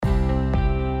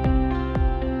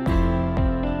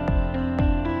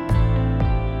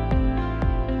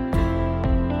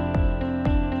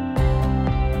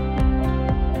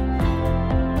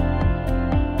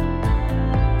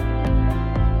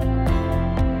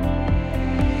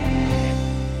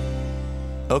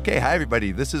Okay, hi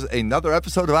everybody. This is another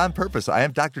episode of On Purpose. I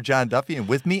am Dr. John Duffy, and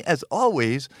with me, as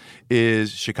always,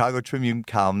 is Chicago Tribune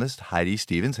columnist Heidi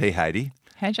Stevens. Hey, Heidi.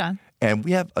 Hi, John. And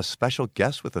we have a special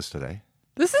guest with us today.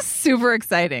 This is super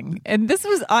exciting, and this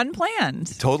was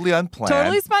unplanned. Totally unplanned.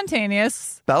 Totally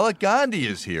spontaneous. Bela Gandhi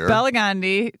is here. Bela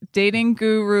Gandhi, dating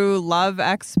guru, love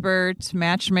expert,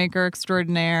 matchmaker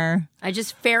extraordinaire. I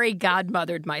just fairy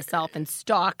godmothered myself and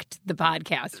stalked the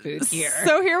podcast booth here.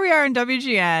 So here we are in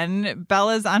WGN.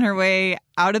 Bella's on her way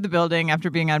out of the building after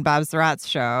being on Bob Surratt's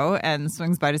show and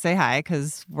swings by to say hi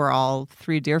because we're all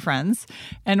three dear friends.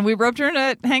 And we roped her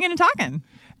into hanging and talking.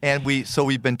 And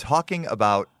we've been talking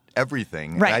about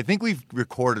everything. Right. And I think we've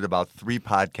recorded about 3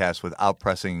 podcasts without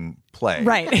pressing play.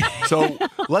 Right. So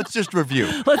let's just review.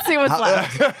 Let's see what's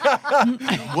left.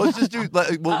 Let's just do.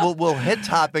 We'll hit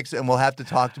topics and we'll have to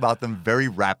talk about them very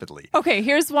rapidly. Okay,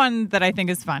 here's one that I think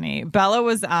is funny. Bella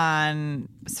was on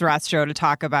Surratt's show to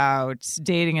talk about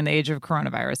dating in the age of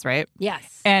coronavirus, right?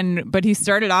 Yes. But he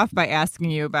started off by asking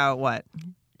you about what?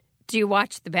 Do you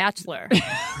watch The Bachelor?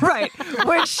 Right,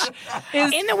 which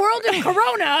is In the world of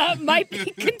Corona might be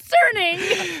concerning.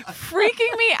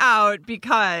 freaking me out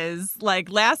because, like,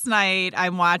 last night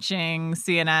I'm watching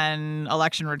CNN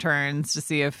election returns to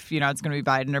see if, it's going to be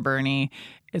Biden or Bernie.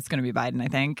 It's going to be Biden, I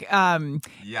think.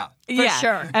 Yeah. For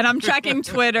sure. And I'm checking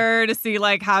Twitter to see,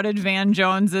 like, how did Van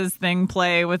Jones's thing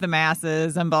play with the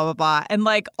masses and blah, blah, blah. And,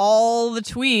 like, all the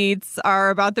tweets are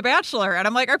about The Bachelor. And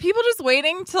I'm like, are people just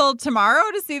waiting till tomorrow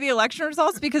to see the election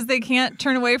results because they can't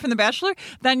turn away from The Bachelor?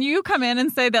 Then you come in and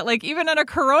say that, like, even in a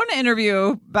Corona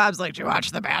interview, Bob's like, do you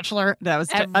watch The Bachelor? That was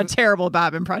a terrible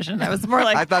Bob impression. That was more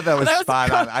like... I thought that was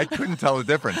spot on. I couldn't tell the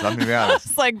difference. I'm going to be honest.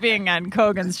 It's like being on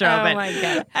Kogan's show. Oh, but my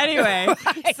God. Anyway...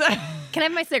 So, Can I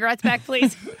have my cigarettes back,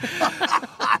 please?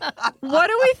 what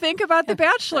do we think about The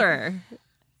Bachelor?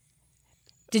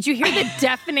 Did you hear the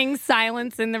deafening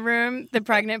silence in the room? The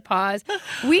pregnant pause.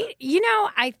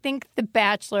 I think The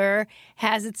Bachelor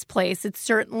has its place. It's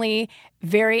certainly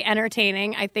very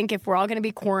entertaining. I think if we're all going to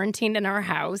be quarantined in our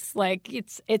house, like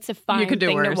it's a fine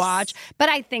thing to watch. But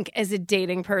I think as a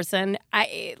dating person,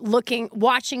 watching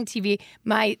TV,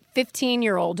 my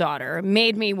 15-year-old daughter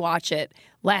made me watch it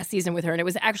last season with her, and it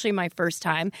was actually my first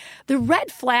time. The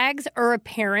red flags are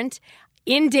apparent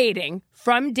in dating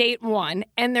from date one,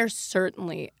 and they're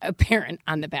certainly apparent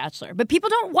on The Bachelor. But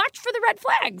people don't watch for the red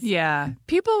flags. Yeah.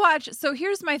 People watch. So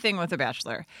here's my thing with The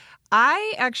Bachelor.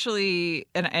 I actually,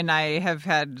 and I have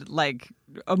had, like,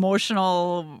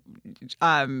 emotional,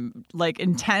 like,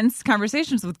 intense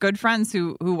conversations with good friends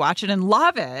who watch it and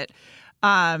love it.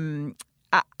 I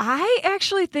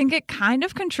actually think it kind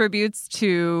of contributes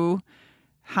to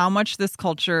how much this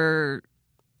culture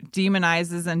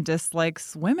demonizes and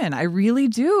dislikes women. I really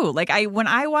do. Like, when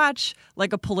I watch,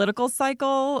 like, a political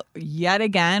cycle yet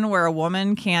again where a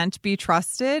woman can't be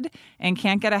trusted and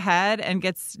can't get ahead and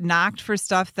gets knocked for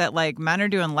stuff that, like, men are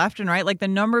doing left and right, like the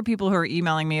number of people who are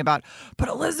emailing me about, but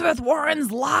Elizabeth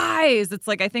Warren's lies. It's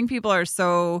like, I think people are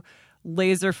so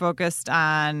laser focused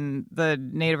on the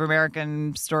Native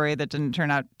American story that didn't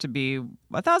turn out to be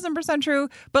 1,000% true.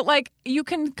 But, like, you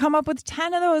can come up with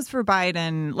 10 of those for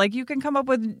Biden. Like, you can come up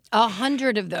with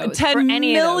 100 of those. 10 for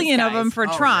any million of, of them for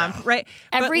Trump, yeah. right?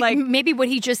 Maybe what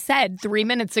he just said 3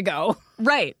 minutes ago.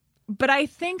 Right. But I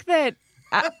think that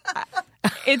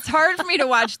it's hard for me to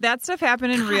watch that stuff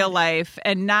happen in real life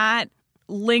and not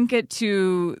link it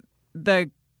to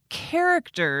the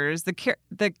characters,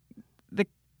 the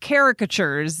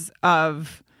caricatures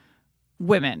of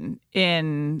women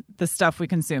in the stuff we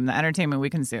consume, the entertainment we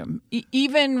consume.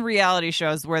 Even reality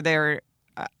shows where they're,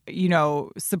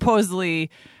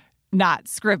 supposedly not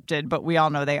scripted, but we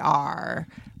all know they are.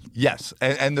 Yes,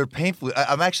 and they're painfully.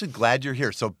 I'm actually glad you're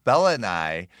here. So Bella and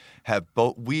I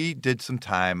we did some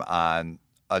time on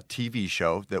a TV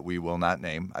show that we will not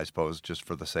name, I suppose, just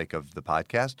for the sake of the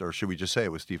podcast, or should we just say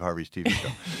it was Steve Harvey's TV show?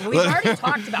 We've already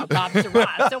talked about Bob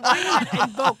Surratt, so why not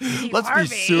invoke Steve Let's Harvey?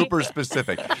 be super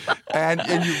specific. And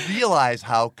you realize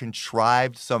how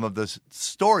contrived some of the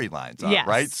storylines are, Yes.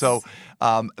 right? So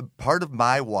part of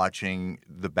my watching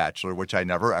The Bachelor, which I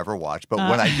never ever watch, but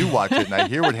when I do watch it and I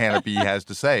hear what Hannah B. has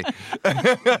to say,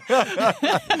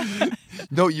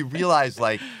 no, you realize,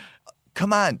 like,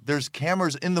 come on, there's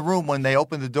cameras in the room when they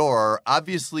open the door.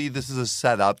 Obviously, this is a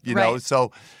setup, you know. Right.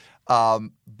 So,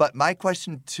 but my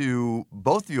question to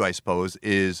both of you, I suppose,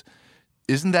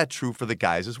 isn't that true for the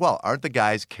guys as well? Aren't the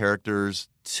guys characters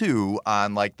too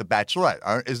on, like, The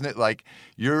Bachelorette? Isn't it like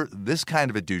you're this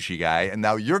kind of a douchey guy, and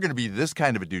now you're going to be this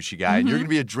kind of a douchey guy, and you're going to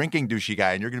be a drinking douchey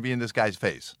guy, and you're going to be in this guy's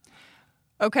face?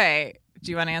 Okay. Do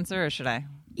you want to answer or should I?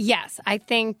 Yes, I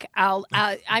think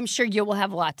I'm sure you will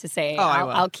have a lot to say. I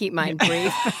will. I'll keep mine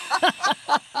brief.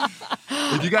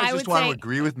 If you guys just want to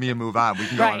agree with me and move on, we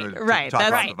can go on to talk about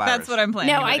the virus. That's what I'm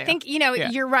planning. No, I think,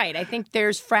 you're right. I think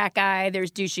there's frat guy,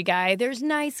 there's douchey guy, there's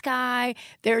nice guy,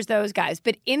 there's those guys.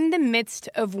 But in the midst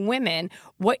of women,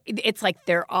 it's like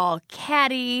they're all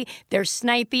catty, they're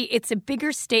snipey. It's a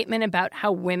bigger statement about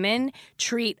how women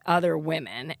treat other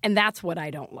women. And that's what I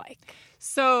don't like.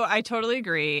 So I totally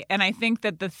agree. And I think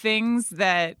that the things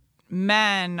that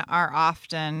men are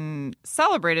often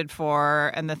celebrated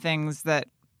for and the things that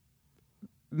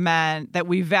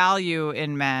we value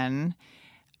in men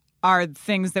are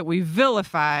things that we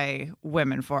vilify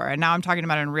women for. And now I'm talking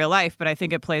about it in real life, but I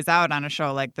think it plays out on a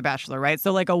show like The Bachelor, right?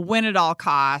 So like a win at all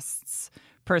costs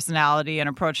personality and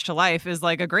approach to life is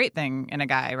like a great thing in a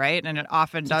guy, right? And it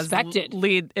often does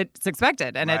lead, it's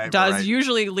expected. And it does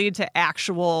usually lead to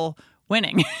actual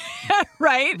winning,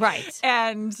 right? Right.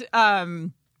 And,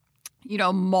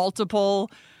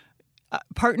 multiple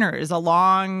partners, a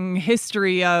long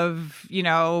history of,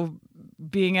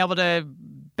 being able to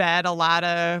bed a lot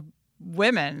of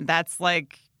women. That's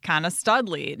like kind of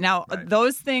studly. Now,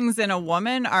 those things in a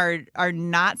woman are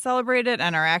not celebrated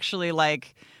and are actually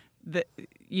like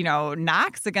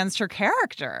knocks against her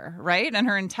character, right? And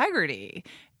her integrity.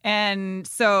 And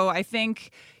so I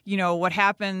think, what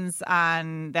happens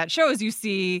on that show is you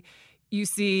see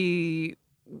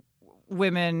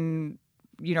women,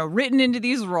 written into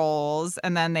these roles,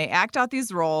 and then they act out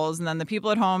these roles, and then the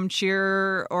people at home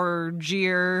cheer or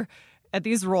jeer at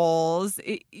these roles,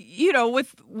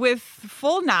 with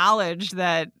full knowledge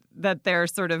that they're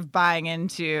sort of buying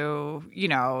into,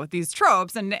 these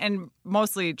tropes and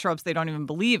mostly tropes they don't even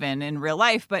believe in real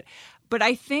life. But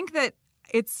I think that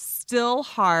it's still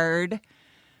hard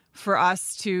for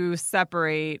us to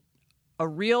separate a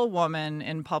real woman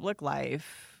in public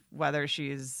life, whether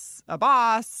she's a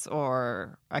boss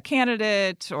or a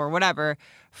candidate or whatever,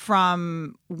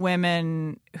 from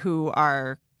women who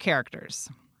are characters.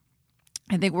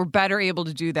 I think we're better able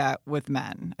to do that with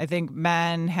men. I think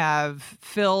men have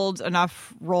filled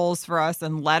enough roles for us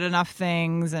and led enough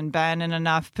things and been in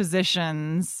enough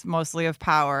positions, mostly of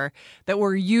power, that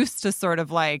we're used to sort of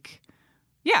like,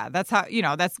 yeah, that's how,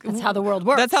 that's how the world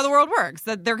works. That's how the world works.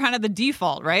 That they're kind of the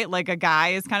default, right? Like a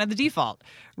guy is kind of the default,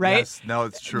 right? Yes, no,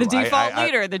 it's true. The default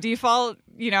leader, the default,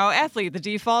 athlete, the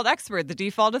default expert, the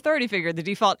default authority figure, the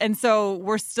default. And so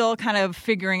we're still kind of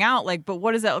figuring out like, but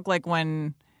what does that look like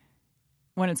when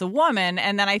it's a woman?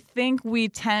 And then I think we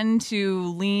tend to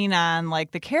lean on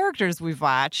like the characters we've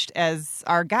watched as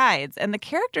our guides. And the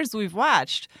characters we've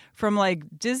watched from like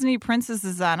Disney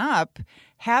princesses on up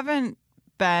haven't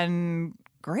been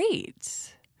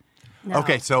great. No,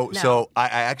 okay, so I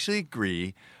actually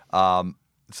agree.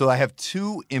 So I have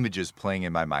two images playing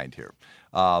in my mind here.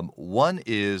 One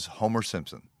is Homer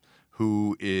Simpson,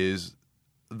 who is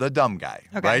the dumb guy,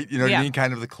 right? You know what I mean?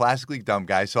 Kind of the classically dumb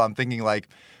guy. So I'm thinking like,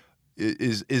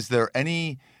 is there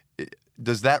any –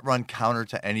 does that run counter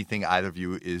to anything either of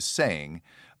you is saying?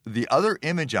 The other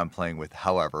image I'm playing with,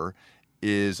 however,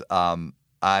 is I'm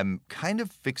kind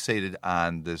of fixated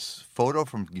on this photo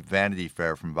from Vanity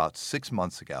Fair from about 6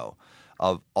 months ago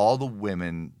of all the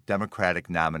women Democratic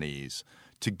nominees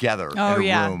together in a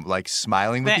room, like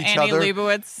smiling with each other. The Annie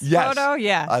Leibovitz photo?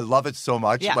 Yeah. I love it so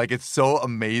much. Yeah. Like, it's so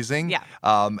amazing. Yeah.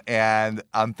 And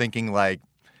I'm thinking, like,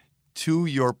 to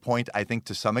your point, I think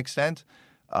to some extent,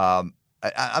 I'm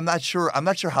not sure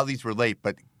how these relate,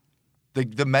 but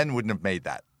the men wouldn't have made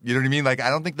that. You know what I mean? Like,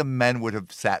 I don't think the men would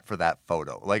have sat for that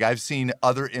photo. Like, I've seen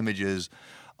other images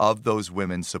of those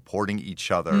women supporting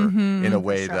each other in a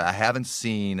way that I haven't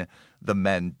seen the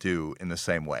men do in the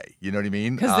same way. You know what I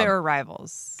mean? Because they're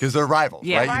rivals. Because they're rivals,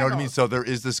 Yeah. right? You know what I mean? So there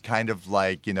is this kind of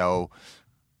like,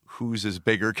 whose is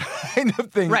bigger kind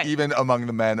of thing, even among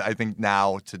the men, I think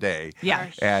now today. Yeah.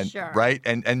 And right.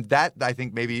 And that I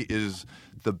think maybe is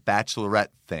the Bachelorette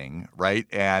thing, right?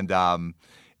 And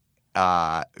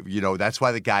that's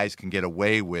why the guys can get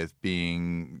away with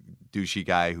being douchey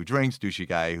guy who drinks, douchey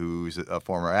guy who's a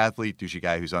former athlete, douchey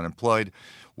guy who's unemployed,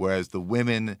 whereas the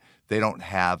women, they don't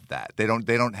have that. They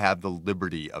don't have the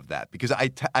liberty of that. Because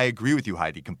I agree with you,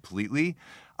 Heidi, completely.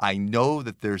 I know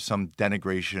that there's some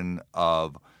denigration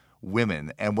of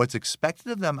women, and what's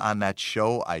expected of them on that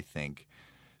show, I think.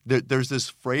 There's this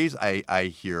phrase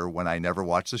I hear when I never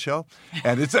watch the show,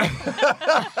 and it's and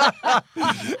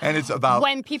it's about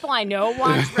when people I know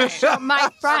watch the show. My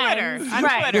friends on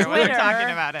Twitter when they're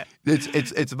talking about it.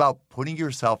 It's about putting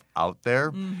yourself out there,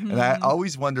 and I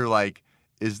always wonder, like,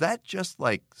 is that just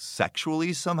like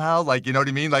sexually somehow? Like, you know what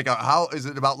I mean? Like, how is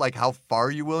it about like how far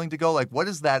are you willing to go? Like, what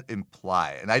does that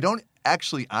imply? And I don't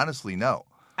actually honestly know.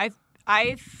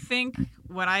 I think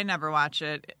when I never watch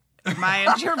it,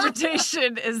 my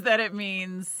interpretation is that it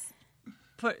means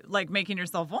making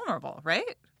yourself vulnerable,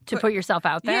 right? To put yourself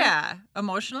out there? Yeah.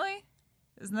 Emotionally?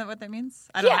 Isn't that what that means?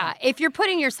 I don't know. If you're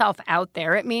putting yourself out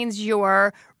there, it means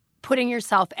you're putting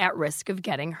yourself at risk of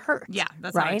getting hurt. Yeah,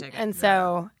 that's right. how I take it. And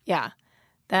so,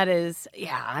 that is,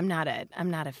 I'm not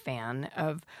a fan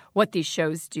of what these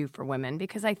shows do for women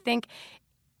because I think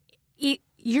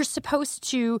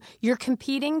you're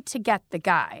competing to get the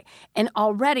guy. And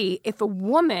already, if a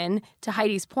woman, to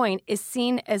Heidi's point, is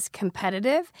seen as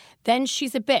competitive, then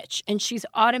she's a bitch and she's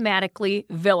automatically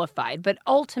vilified. But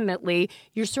ultimately,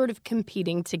 you're sort of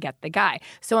competing to get the guy.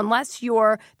 So unless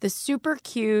you're the super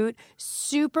cute,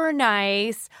 super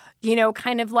nice,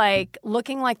 kind of like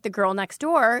looking like the girl next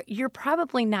door, you're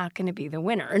probably not going to be the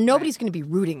winner. Or nobody's going to be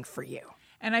rooting for you.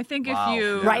 And I think if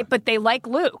you... Right, but they like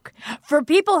Luke. For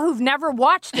people who've never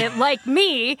watched it, like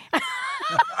me...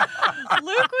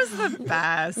 Luke was the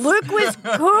best. Luke was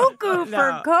cuckoo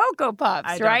for Cocoa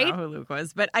Puffs, right? I don't know who Luke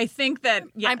was, but I think that...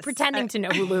 Yes, I'm pretending to know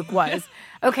who Luke was.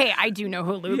 Okay, I do know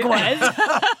who Luke was.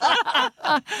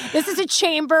 This is a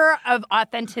chamber of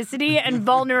authenticity and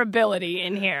vulnerability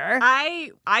in here. I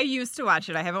used to watch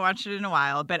it. I haven't watched it in a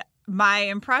while, but my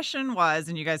impression was,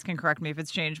 and you guys can correct me if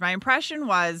it's changed, my impression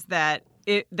was that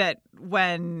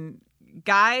when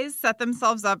guys set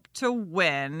themselves up to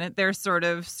win, they're sort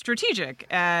of strategic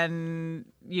and,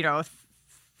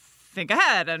 think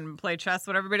ahead and play chess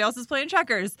when everybody else is playing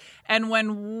checkers. And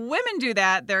when women do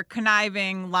that, they're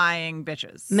conniving, lying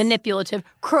bitches. Manipulative,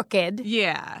 crooked.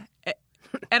 Yeah.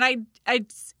 And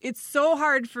it's so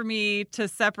hard for me to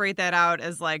separate that out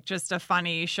as like just a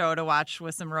funny show to watch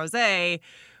with some rosé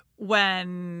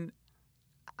when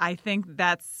I think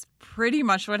that's pretty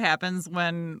much what happens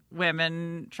when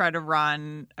women try to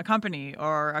run a company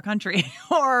or a country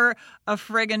or a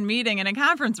friggin' meeting in a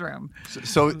conference room.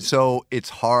 So it's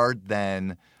hard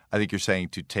then, I think you're saying,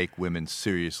 to take women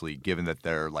seriously given that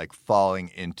they're like falling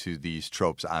into these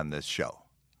tropes on this show.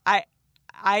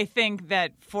 I think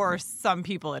that for some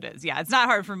people it is. Yeah, it's not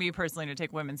hard for me personally to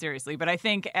take women seriously, but I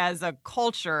think as a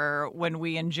culture, when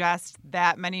we ingest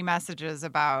that many messages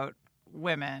about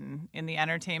women in the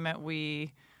entertainment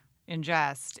we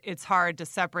ingest, it's hard to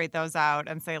separate those out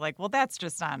and say like, well, that's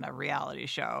just on a reality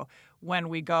show when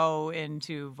we go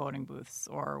into voting booths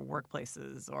or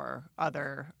workplaces or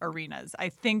other arenas. I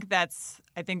think that's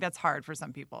hard for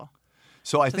some people.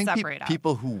 So I think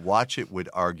people who watch it would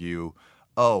argue,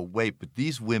 oh, wait, but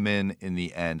these women in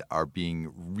the end are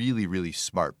being really, really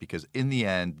smart because in the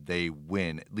end they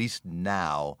win, at least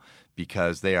now,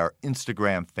 because they are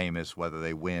Instagram famous whether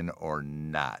they win or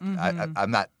not. Mm-hmm.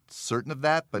 I'm not certain of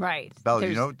that, but right. Bella,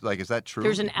 is that true?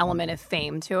 There's an element of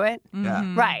fame to it. Mm-hmm.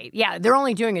 Yeah. Right. Yeah, they're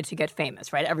only doing it to get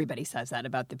famous, right? Everybody says that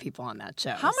about the people on that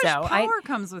show. How much power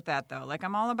comes with that, though? Like,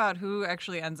 I'm all about who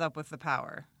actually ends up with the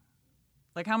power.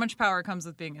 Like, how much power comes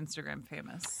with being Instagram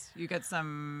famous? You get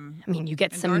some you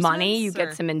get some money, you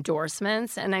get some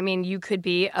endorsements, and you could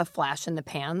be a flash in the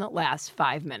pan that lasts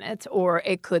 5 minutes, or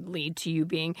it could lead to you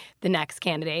being the next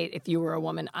candidate if you were a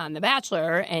woman on The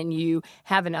Bachelor and you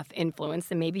have enough influence,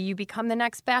 then maybe you become the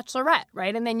next Bachelorette,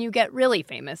 right? And then you get really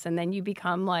famous, and then you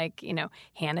become like,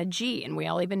 Hannah G, and we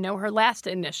all even know her last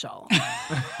initial.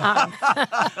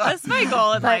 That's my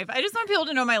goal in life. I just want people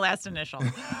to know my last initial.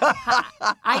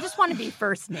 I just want to be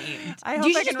first named. I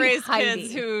hope I can raise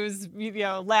kids whose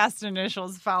last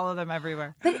initials follow them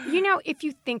everywhere. But if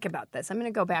you think about this, I'm going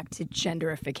to go back to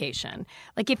genderification.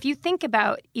 Like if you think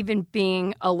about even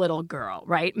being a little girl,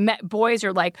 right? Boys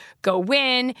are like, go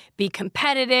win, be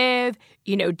competitive,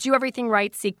 do everything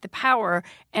right, seek the power.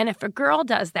 And if a girl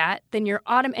does that, then you're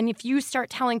and if you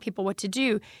start telling people what to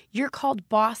do, you're called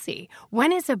bossy.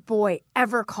 When is a boy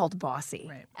ever called bossy?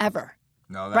 Right. Ever.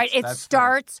 No, right? It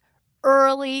starts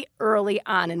early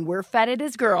on, and we're fed it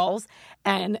as girls,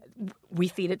 and we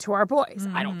feed it to our boys.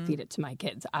 Mm-hmm. I don't feed it to my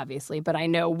kids, obviously, but I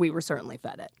know we were certainly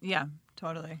fed it. Yeah,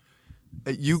 totally.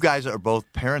 You guys are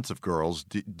both parents of girls.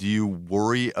 Do you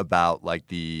worry about like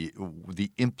the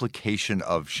implication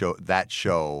of that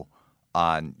show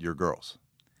on your girls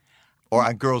or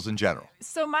on girls in general?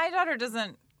 So my daughter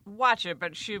doesn't watch it,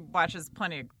 but she watches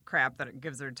plenty of crap that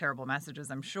gives her terrible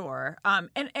messages, I'm sure. And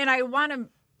I want to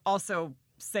also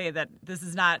say that this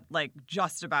is not like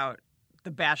just about The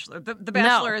Bachelor. The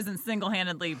Bachelor isn't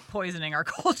single-handedly poisoning our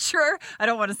culture. I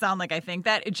don't want to sound like I think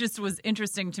that. It just was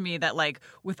interesting to me that like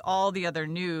with all the other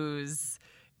news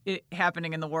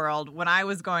happening in the world, when I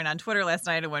was going on Twitter last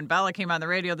night and when Bella came on the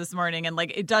radio this morning, and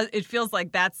like it feels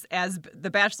like The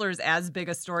Bachelor is as big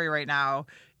a story right now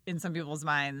in some people's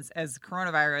minds as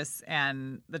coronavirus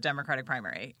and the Democratic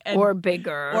primary. And, or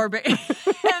bigger.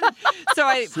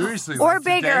 So seriously, or like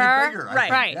bigger. I Right.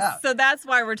 think, Right. yeah. So that's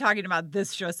why we're talking about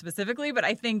this show specifically. But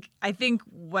I think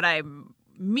what I'm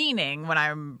meaning when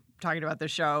I'm talking about the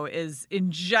show is,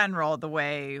 in general, the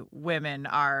way women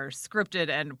are scripted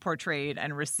and portrayed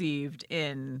and received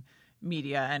in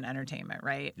media and entertainment,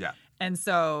 right? Yeah. And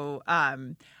so I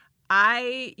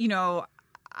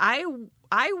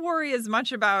worry as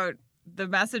much about the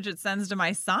message it sends to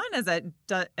my son as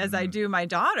I do my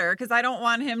daughter, because I don't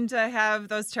want him to have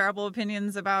those terrible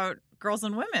opinions about girls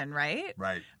and women, right?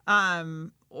 Right.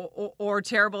 Or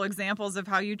terrible examples of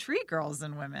how you treat girls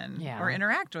and women or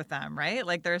interact with them, right?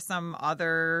 Like there's some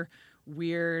other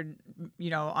weird,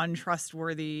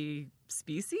 untrustworthy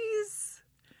species.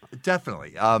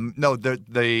 Definitely. No,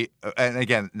 and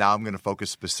again, now I'm going to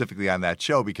focus specifically on that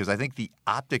show because I think the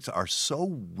optics are so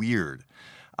weird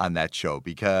on that show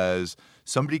because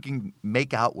somebody can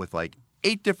make out with like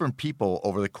 8 different people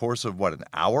over the course of an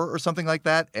hour or something like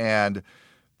that, and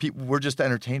people were just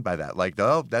entertained by that. Like,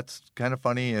 oh, that's kind of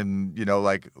funny, and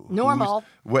like normal,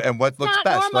 and what looks not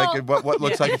best, normal. like what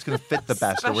looks like it's going to fit the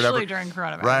best, or whatever. Especially during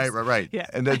coronavirus. Right. Yeah.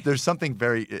 And there's something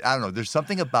there's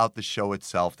something about the show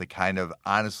itself that kind of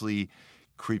honestly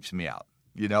creeps me out.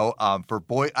 For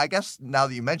boys, I guess now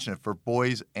that you mention it, for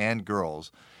boys and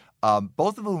girls.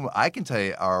 Both of whom I can tell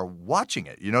you are watching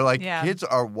it. Kids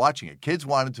are watching it. Kids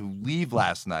wanted to leave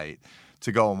last night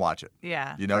to go and watch it.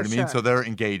 Yeah. You know what I mean? sure. So they're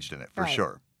engaged in it for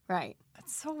sure. Right.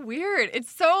 It's so weird.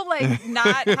 It's so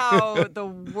not how the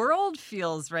world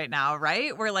feels right now,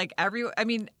 right? Where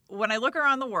when I look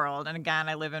around the world, and again,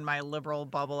 I live in my liberal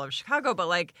bubble of Chicago,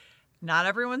 but not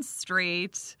everyone's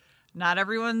straight. Not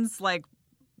everyone's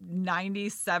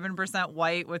 97%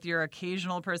 white with your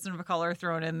occasional person of color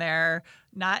thrown in there.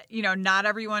 Not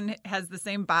everyone has the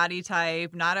same body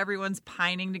type. Not everyone's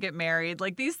pining to get married.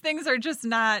 These things are just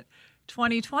not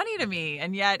 2020 to me.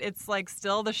 And yet it's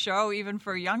still the show even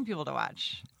for young people to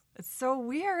watch. It's so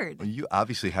weird. Well, you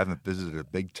obviously haven't visited a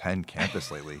Big Ten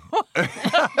campus lately.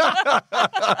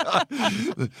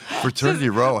 Fraternity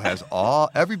Row has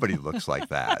everybody looks like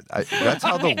that. That's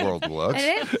how the world looks.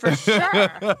 It is, for sure.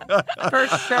 For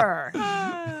sure.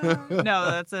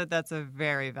 No, that's a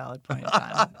very valid point,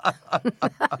 John.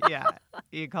 Yeah,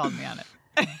 you called me on it.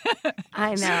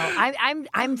 I know.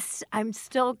 I'm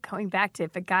still going back to,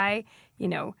 if a guy,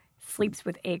 sleeps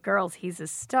with 8 girls, he's a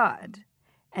stud.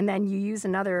 And then you use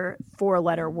another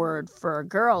 4-letter word for a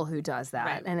girl who does that,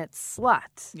 right. And it's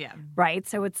slut. Yeah. Right?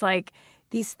 So it's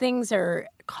these things are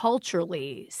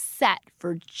culturally set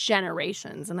for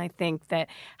generations. And I think that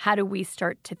how do we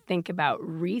start to think about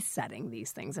resetting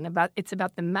these things? And it's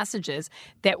about the messages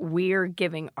that we're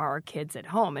giving our kids at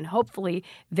home. And hopefully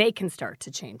they can start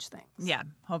to change things. Yeah,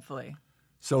 hopefully.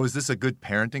 So is this a good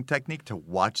parenting technique to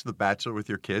watch The Bachelor with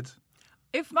your kids?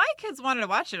 If my kids wanted to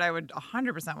watch it, I would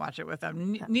 100% watch it with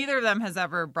them. Neither of them has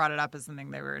ever brought it up as something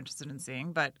they were interested in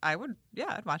seeing, but I'd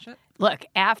watch it. Look,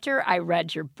 after I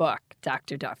read your book,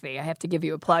 Dr. Duffy, I have to give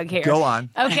you a plug here. Go on.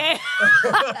 Okay.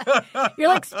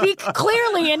 You're speak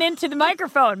clearly and into the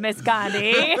microphone, Miss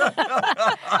Gandhi.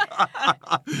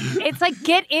 It's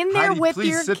get in there Heidi, with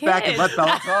please your sit kids. back and let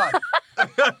Bella talk.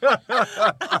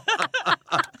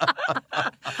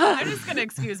 I'm just going to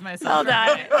excuse myself. Hold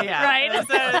on. Yeah. Right.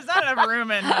 There's not enough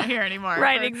room in here anymore.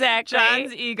 Right, for exactly.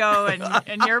 John's ego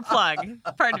and your plug.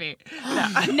 Pardon me.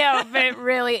 No, but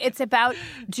really, it's about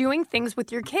doing things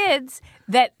with your kids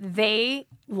that they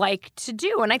like to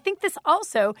do. And I think this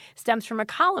also stems from a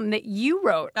column that you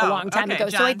wrote a long time ago.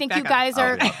 John, so I think you back guys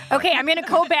up. are, okay, I'm going to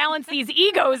co-balance these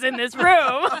egos in this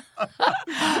room.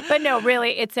 But no,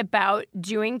 really, it's about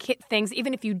doing things,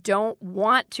 even if you don't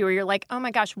want to, or you're like, oh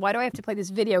my gosh, why do I have to play this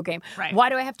video game? Right. Why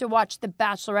do I have to watch The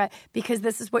Bachelorette? Because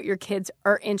this is what your kids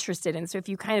are interested in. So if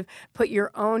you kind of put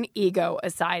your own ego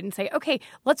aside and say, okay,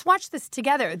 let's watch this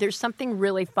together. There's something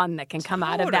really fun that can come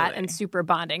out of that and super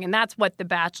bonding. And that's what The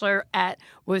Bachelorette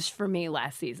was for me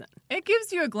last season. It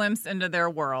gives you a glimpse into their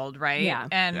world, right? Yeah.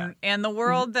 And the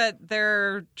world that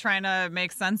they're trying to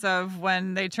make sense of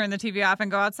when they turn the TV off and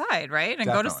go outside, right? And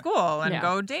go to Definitely. school and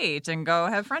go date and go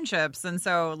have friendships. And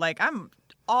so, I'm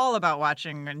all about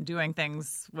watching and doing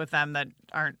things with them that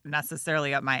aren't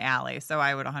necessarily up my alley. So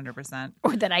I would 100%.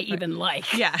 Or that I even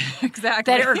like. Yeah,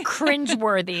 exactly. That are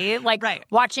cringeworthy. Right.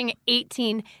 Watching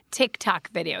 18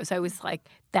 TikTok videos. I was like,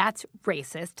 that's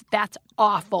racist. That's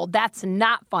awful. That's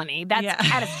not funny. That's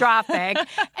catastrophic.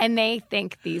 And they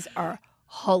think these are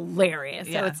hilarious.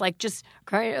 So it's just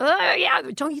crying. Oh, yeah,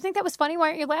 don't you think that was funny? Why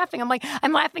aren't you laughing? I'm like,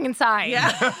 I'm laughing inside.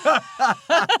 Yeah.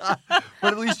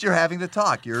 But at least you're having the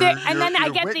talk. You're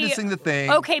witnessing the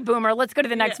thing. Okay, boomer, let's go to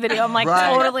the next video. I'm like,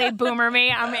 Right. totally boomer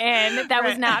me. I'm in. That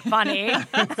was not funny.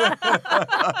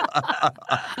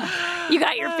 You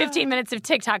got your 15 minutes of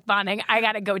TikTok bonding. I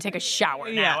got to go take a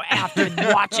shower now after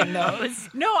watching those.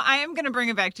 No, I am going to bring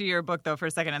it back to your book, though, for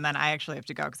a second, and then I actually have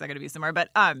to go because I got to be somewhere. But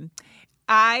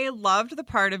I loved the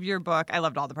part of your book. I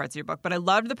loved all the parts of your book, but I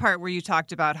loved the part where you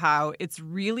talked about how it's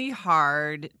really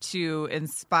hard to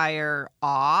inspire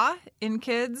awe in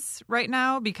kids right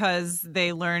now because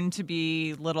they learn to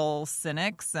be little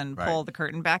cynics and pull the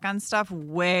curtain back on stuff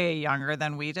way younger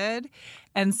than we did.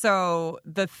 And so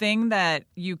the thing that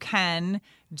you can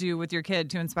do with your kid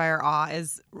to inspire awe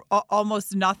is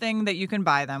almost nothing that you can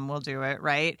buy them will do it,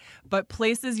 right? But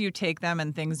places you take them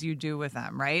and things you do with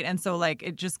them, right? And so like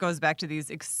it just goes back to these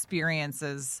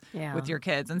experiences with your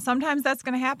kids. And sometimes that's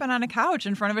going to happen on a couch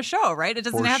in front of a show, right? It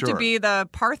doesn't have to be the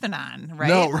Parthenon, right?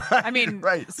 No, right. I mean,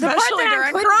 The especially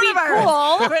during Parthenon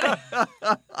coronavirus. could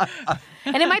be cool.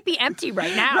 And it might be empty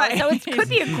right now, so it could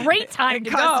be a great time to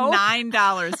go. It costs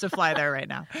 $9 to fly there right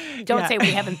now. Don't say we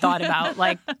haven't thought about,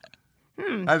 like,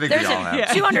 I think there's we all have.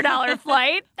 a $200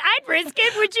 flight. I'd risk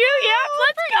it. Would you? Yeah,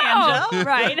 let's go. Angel.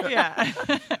 Right.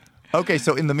 Yeah. Okay,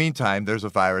 so in the meantime, there's a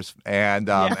virus and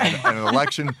an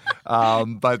election,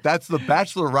 but that's the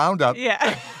Bachelor Roundup.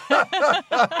 Yeah.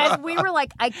 As we were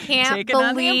like, I can't Taking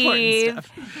on the important believe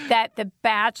stuff. that The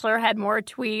Bachelor had more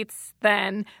tweets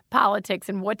than politics.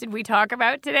 And what did we talk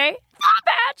about today? The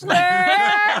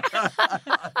Bachelor!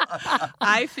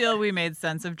 I feel we made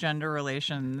sense of gender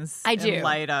relations I do. in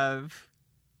light of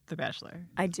The Bachelor.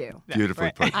 I do. Beautifully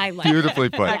Right. put. I like Beautifully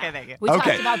put. Okay, thank you. We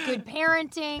talked about good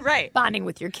parenting, Right. bonding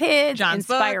with your kids, John's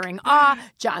inspiring awe,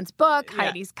 John's book,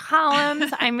 Heidi's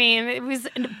columns. I mean, it was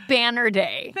a banner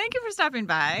day. Thank you for stopping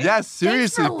by. Yes,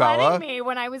 seriously, Thanks for Bella. letting me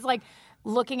when I was like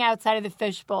looking outside of the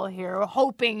fishbowl here,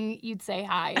 hoping you'd say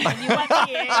hi. And you let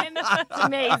me in. It's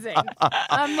amazing.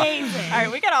 Amazing. All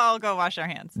right, we got to all go wash our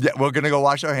hands. Yeah, we're going to go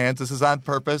wash our hands. This is On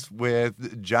Purpose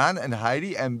with John and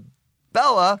Heidi and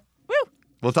Bella. Woo!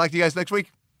 We'll talk to you guys next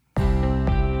week.